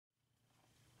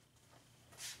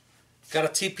Got a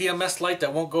TPMS light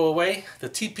that won't go away? The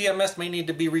TPMS may need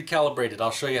to be recalibrated. I'll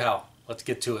show you how. Let's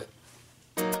get to it.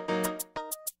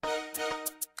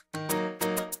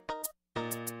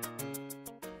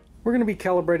 We're going to be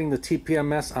calibrating the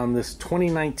TPMS on this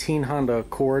 2019 Honda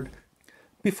Accord.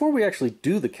 Before we actually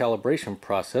do the calibration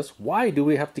process, why do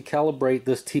we have to calibrate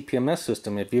this TPMS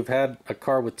system? If you've had a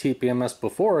car with TPMS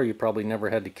before, you probably never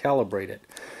had to calibrate it.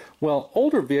 Well,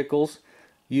 older vehicles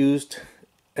used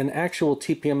an actual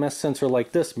TPMS sensor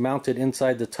like this mounted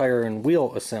inside the tire and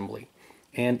wheel assembly,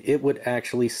 and it would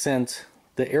actually sense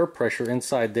the air pressure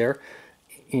inside there,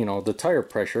 you know, the tire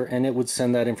pressure, and it would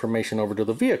send that information over to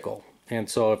the vehicle. And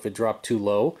so if it dropped too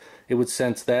low, it would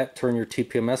sense that, turn your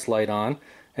TPMS light on,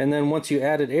 and then once you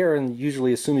added air, and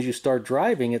usually as soon as you start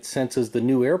driving, it senses the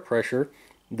new air pressure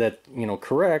that, you know,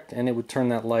 correct, and it would turn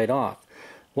that light off.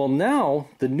 Well, now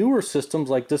the newer systems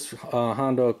like this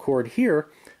Honda Accord here,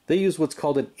 they use what's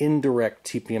called an indirect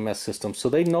TPMS system. So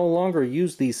they no longer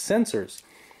use these sensors.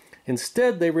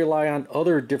 Instead, they rely on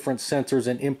other different sensors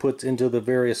and inputs into the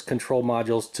various control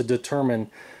modules to determine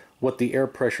what the air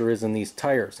pressure is in these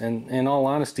tires. And in all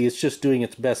honesty, it's just doing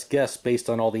its best guess based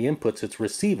on all the inputs it's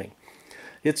receiving.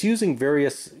 It's using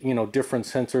various, you know, different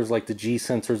sensors like the G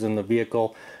sensors in the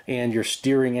vehicle and your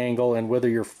steering angle and whether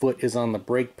your foot is on the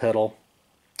brake pedal.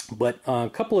 But a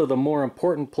couple of the more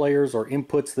important players or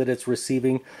inputs that it's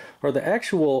receiving are the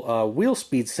actual wheel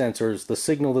speed sensors, the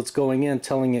signal that's going in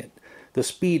telling it the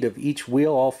speed of each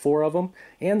wheel, all four of them,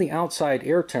 and the outside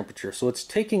air temperature. So it's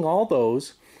taking all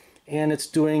those and it's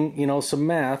doing, you know, some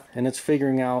math, and it's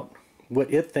figuring out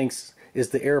what it thinks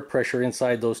is the air pressure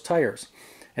inside those tires.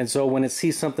 And so when it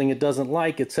sees something it doesn't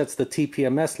like, it sets the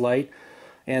TPMS light.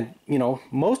 And you know,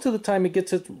 most of the time it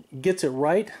gets it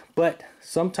right, but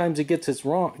sometimes it gets it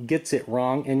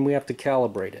wrong, and we have to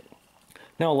calibrate it.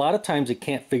 Now, a lot of times it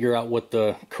can't figure out what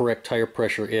the correct tire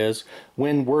pressure is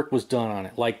when work was done on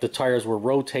it, like the tires were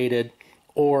rotated,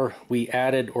 or we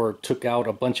added or took out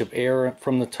a bunch of air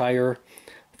from the tire,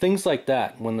 things like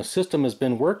that. When the system has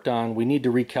been worked on, we need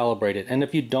to recalibrate it, and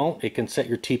if you don't, it can set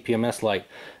your TPMS light.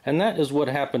 And that is what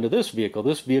happened to this vehicle.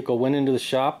 This vehicle went into the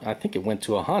shop. I think it went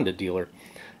to a Honda dealer,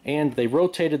 and they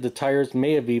rotated the tires,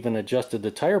 may have even adjusted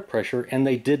the tire pressure, and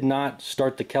they did not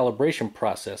start the calibration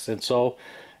process. And so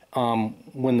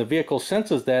when the vehicle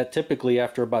senses that, typically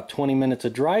after about 20 minutes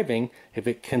of driving, if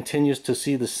it continues to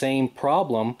see the same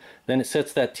problem, then it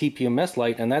sets that TPMS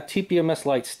light, and that TPMS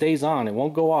light stays on. It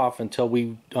won't go off until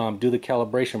we do the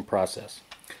calibration process.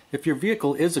 If your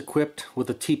vehicle is equipped with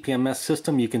a TPMS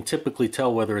system, you can typically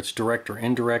tell whether it's direct or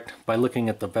indirect by looking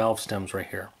at the valve stems right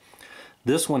here.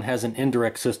 This one has an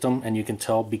indirect system, and you can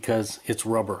tell because it's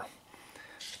rubber,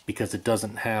 because it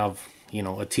doesn't have, you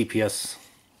know, a TPS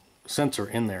sensor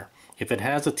in there. If it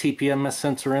has a TPMS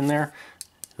sensor in there,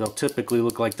 they'll typically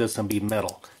look like this and be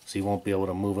metal, so you won't be able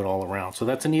to move it all around. So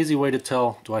that's an easy way to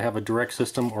tell, do I have a direct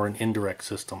system or an indirect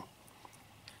system?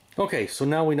 Okay, so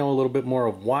now we know a little bit more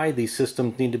of why these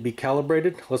systems need to be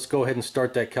calibrated. Let's go ahead and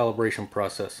start that calibration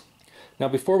process. Now,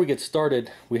 before we get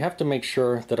started, we have to make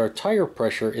sure that our tire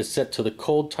pressure is set to the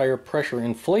cold tire pressure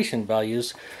inflation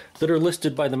values that are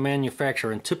listed by the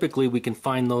manufacturer. And typically we can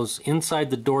find those inside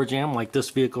the door jamb, like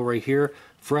this vehicle right here,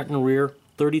 front and rear,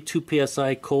 32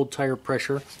 psi cold tire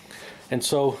pressure. And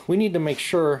so we need to make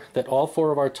sure that all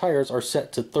four of our tires are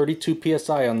set to 32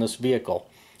 psi on this vehicle.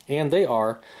 And they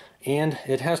are. And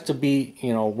it has to be,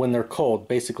 you know, when they're cold,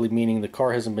 basically meaning the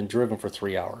car hasn't been driven for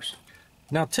 3 hours.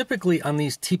 Now, typically on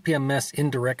these TPMS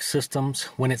indirect systems,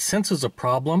 when it senses a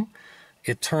problem,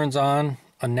 it turns on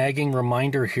a nagging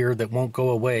reminder here that won't go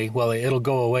away. Well, it'll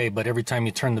go away, but every time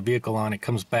you turn the vehicle on, it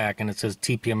comes back and it says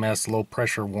TPMS low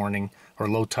pressure warning or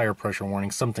low tire pressure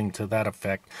warning, something to that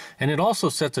effect. And it also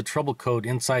sets a trouble code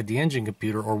inside the engine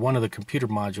computer or one of the computer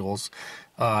modules.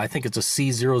 I think it's a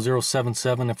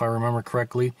C0077 if I remember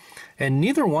correctly. And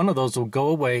neither one of those will go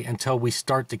away until we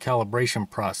start the calibration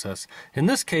process. In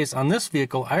this case, on this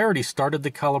vehicle, I already started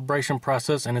the calibration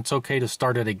process, and it's okay to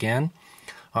start it again.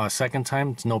 Second time,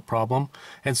 it's no problem.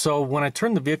 And so when I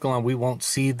turn the vehicle on, we won't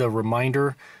see the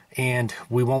reminder, and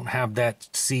we won't have that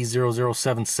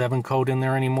C0077 code in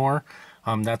there anymore.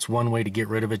 That's one way to get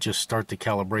rid of it, just start the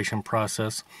calibration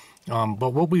process.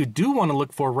 But what we do want to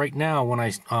look for right now, when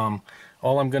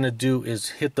all I'm going to do is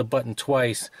hit the button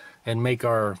twice and make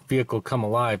our vehicle come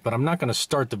alive, but I'm not going to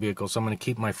start the vehicle, so I'm going to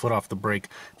keep my foot off the brake.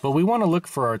 But we want to look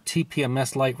for our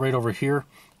TPMS light right over here.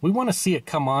 We want to see it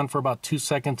come on for about 2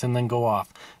 seconds and then go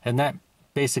off. And that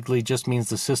basically just means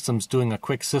the system's doing a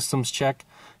quick systems check.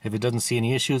 If it doesn't see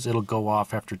any issues, it'll go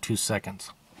off after 2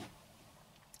 seconds.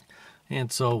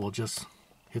 And so we'll just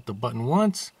hit the button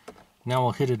once. Now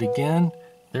we'll hit it again.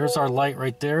 There's our light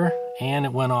right there, and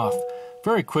it went off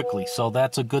very quickly. So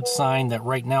that's a good sign that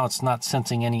right now it's not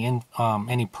sensing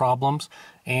any problems,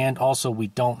 and also we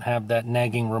don't have that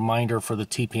nagging reminder for the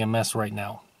TPMS right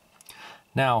now.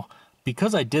 Now,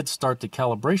 because I did start the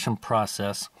calibration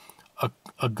process,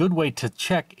 a good way to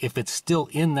check if it's still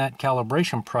in that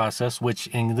calibration process, which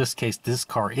in this case this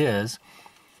car is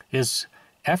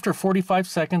after 45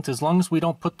 seconds, as long as we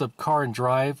don't put the car in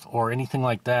drive or anything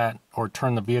like that, or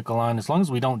turn the vehicle on, as long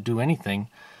as we don't do anything,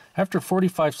 after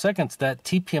 45 seconds, that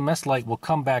TPMS light will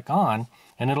come back on,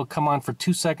 and it'll come on for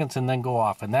 2 seconds and then go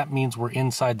off, and that means we're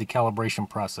inside the calibration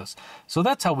process. So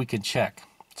that's how we can check.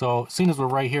 So as soon as we're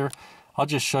right here, I'll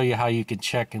just show you how you can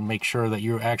check and make sure that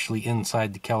you're actually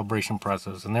inside the calibration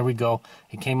process. And there we go.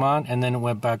 It came on and then it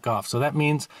went back off. So that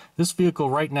means this vehicle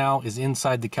right now is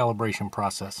inside the calibration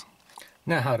process.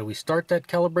 Now, how do we start that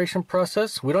calibration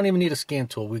process? We don't even need a scan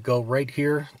tool. We go right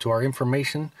here to our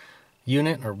information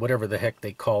unit, or whatever the heck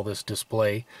they call this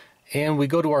display, and we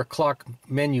go to our clock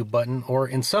menu button, or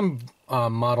in some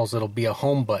models it'll be a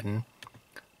home button,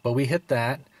 but we hit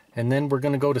that, and then we're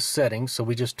going to go to settings. So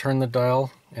we just turn the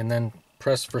dial and then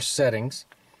press for settings,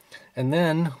 and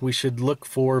then we should look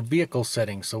for vehicle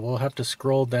settings. So we'll have to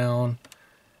scroll down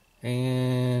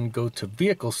and go to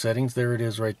vehicle settings. There it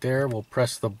is right there. We'll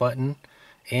press the button,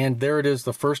 and there it is,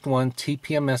 the first one,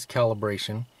 TPMS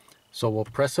calibration. So we'll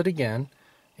press it again,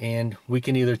 and we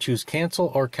can either choose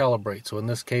cancel or calibrate. So in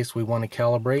this case we want to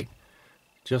calibrate,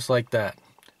 just like that,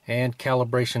 and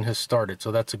calibration has started,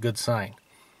 so that's a good sign.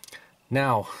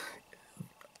 Now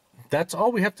that's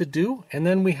all we have to do, and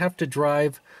then we have to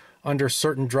drive under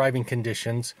certain driving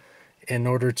conditions in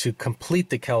order to complete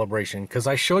the calibration, because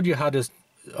I showed you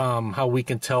how we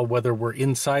can tell whether we're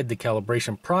inside the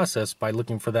calibration process by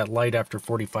looking for that light after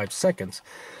 45 seconds.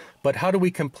 But how do we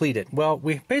complete it? Well,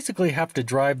 we basically have to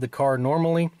drive the car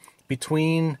normally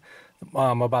between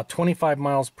about 25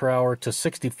 miles per hour to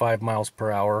 65 miles per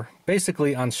hour,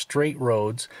 basically on straight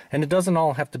roads. And it doesn't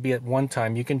all have to be at one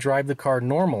time. You can drive the car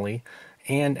normally,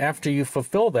 and after you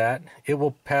fulfill that, it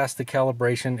will pass the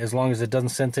calibration as long as it doesn't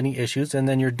sense any issues, and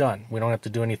then you're done. We don't have to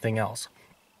do anything else.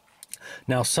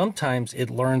 Now, sometimes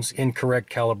it learns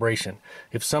incorrect calibration.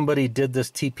 If somebody did this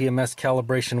TPMS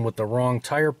calibration with the wrong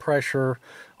tire pressure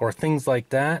or things like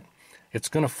that, it's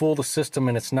going to fool the system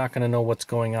and it's not going to know what's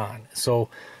going on. So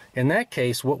in that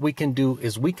case, what we can do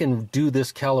is we can do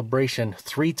this calibration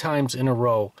 3 times in a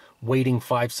row, waiting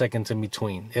 5 seconds in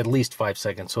between, at least 5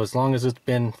 seconds. So as long as it's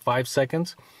been 5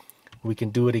 seconds, we can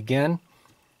do it again.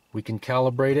 We can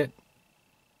calibrate it,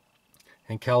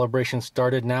 and calibration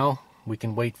started now. We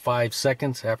can wait 5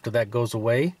 seconds after that goes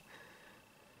away,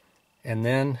 and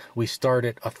then we start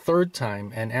it a third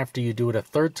time, and after you do it a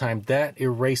third time, that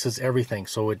erases everything,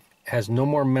 so it has no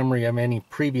more memory of any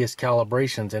previous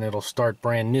calibrations, and it'll start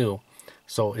brand new.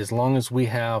 So as long as we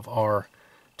have our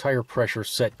tire pressure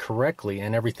set correctly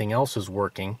and everything else is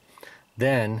working,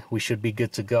 then we should be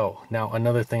good to go. Now,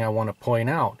 another thing I want to point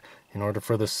out, in order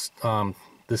for this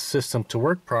system to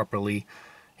work properly,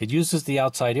 it uses the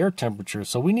outside air temperature,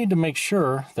 so we need to make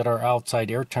sure that our outside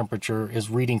air temperature is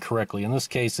reading correctly. In this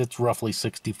case, it's roughly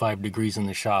 65 degrees in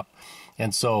the shop,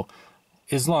 and so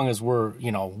as long as we're,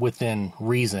 within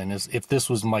reason, if this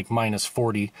was like minus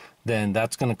 40, then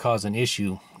that's going to cause an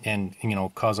issue and,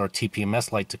 cause our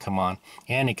TPMS light to come on.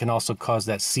 And it can also cause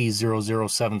that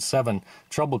C0077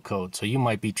 trouble code. So you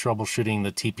might be troubleshooting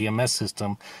the TPMS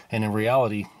system, and in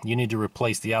reality, you need to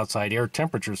replace the outside air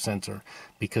temperature sensor,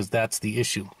 because that's the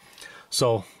issue.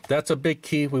 So that's a big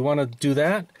key. We want to do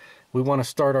that. We want to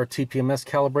start our TPMS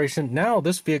calibration. Now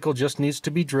this vehicle just needs to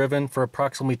be driven for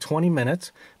approximately 20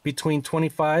 minutes between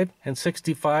 25 and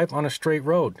 65 on a straight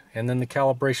road, and then the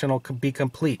calibration will be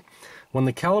complete. When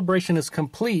the calibration is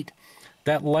complete,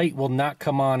 that light will not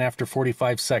come on after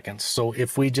 45 seconds. So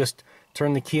if we just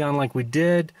turn the key on like we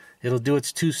did, it'll do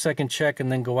its 2-second check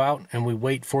and then go out, and we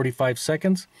wait 45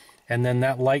 seconds, and then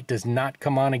that light does not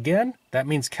come on again. That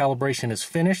means calibration is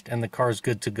finished and the car is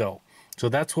good to go. So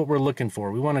that's what we're looking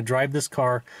for. We want to drive this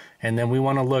car, and then we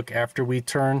want to look after we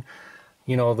turn,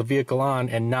 the vehicle on,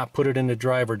 and not put it into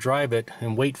drive or drive it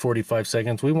and wait 45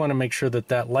 seconds. We want to make sure that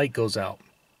that light goes out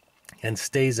and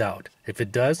stays out. If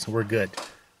it does, we're good.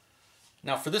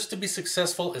 Now, for this to be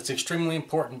successful, it's extremely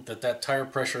important that that tire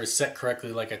pressure is set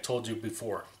correctly, like I told you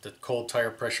before, the cold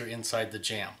tire pressure inside the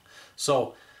jam.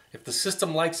 So if the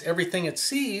system likes everything it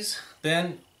sees,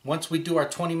 then once we do our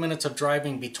 20 minutes of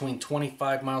driving between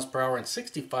 25 miles per hour and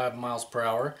 65 miles per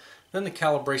hour, then the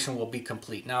calibration will be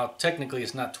complete. Now, technically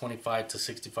it's not 25 to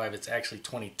 65, it's actually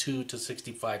 22 to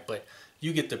 65, but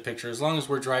you get the picture. As long as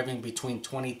we're driving between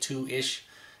 22-ish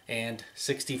and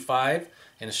 65,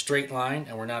 in a straight line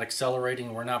and we're not accelerating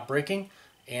and we're not braking,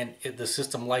 and the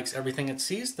system likes everything it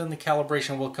sees, then the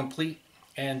calibration will complete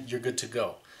and you're good to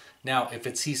go. Now, if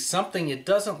it sees something it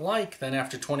doesn't like, then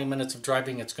after 20 minutes of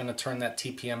driving, it's going to turn that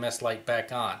TPMS light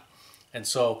back on. And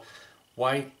so,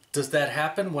 why does that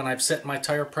happen when I've set my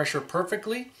tire pressure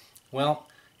perfectly? Well,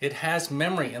 it has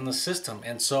memory in the system,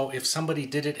 and so if somebody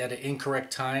did it at an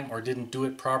incorrect time or didn't do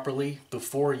it properly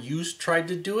before you tried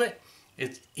to do it,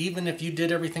 even if you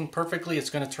did everything perfectly, it's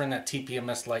going to turn that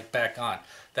TPMS light back on.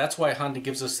 That's why Honda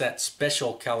gives us that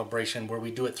special calibration where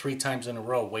we do it 3 times in a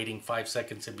row, waiting 5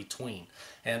 seconds in between.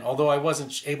 And although I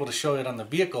wasn't able to show it on the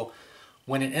vehicle,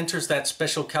 when it enters that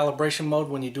special calibration mode,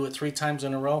 when you do it 3 times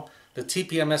in a row, the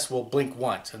TPMS will blink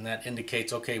once, and that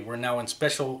indicates, okay, we're now in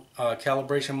special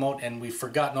calibration mode and we've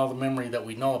forgotten all the memory that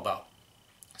we know about.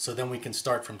 So then we can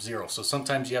start from zero. So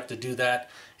sometimes you have to do that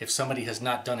if somebody has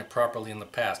not done it properly in the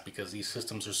past, because these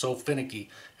systems are so finicky,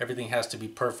 everything has to be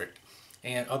perfect.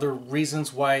 And other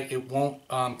reasons why it won't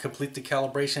complete the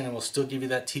calibration and will still give you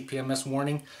that TPMS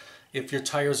warning: if your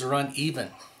tires are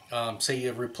uneven, say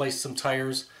you replaced some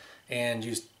tires and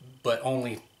but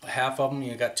only half of them,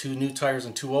 you got 2 new tires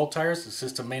and 2 old tires, the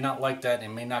system may not like that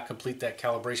and may not complete that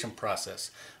calibration process.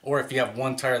 Or if you have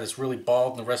one tire that's really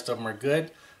bald and the rest of them are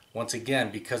good, once again,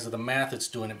 because of the math it's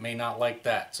doing, it may not like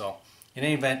that. So in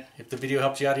any event, if the video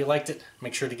helped you out, you liked it,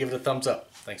 make sure to give it a thumbs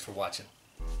up. Thanks for watching.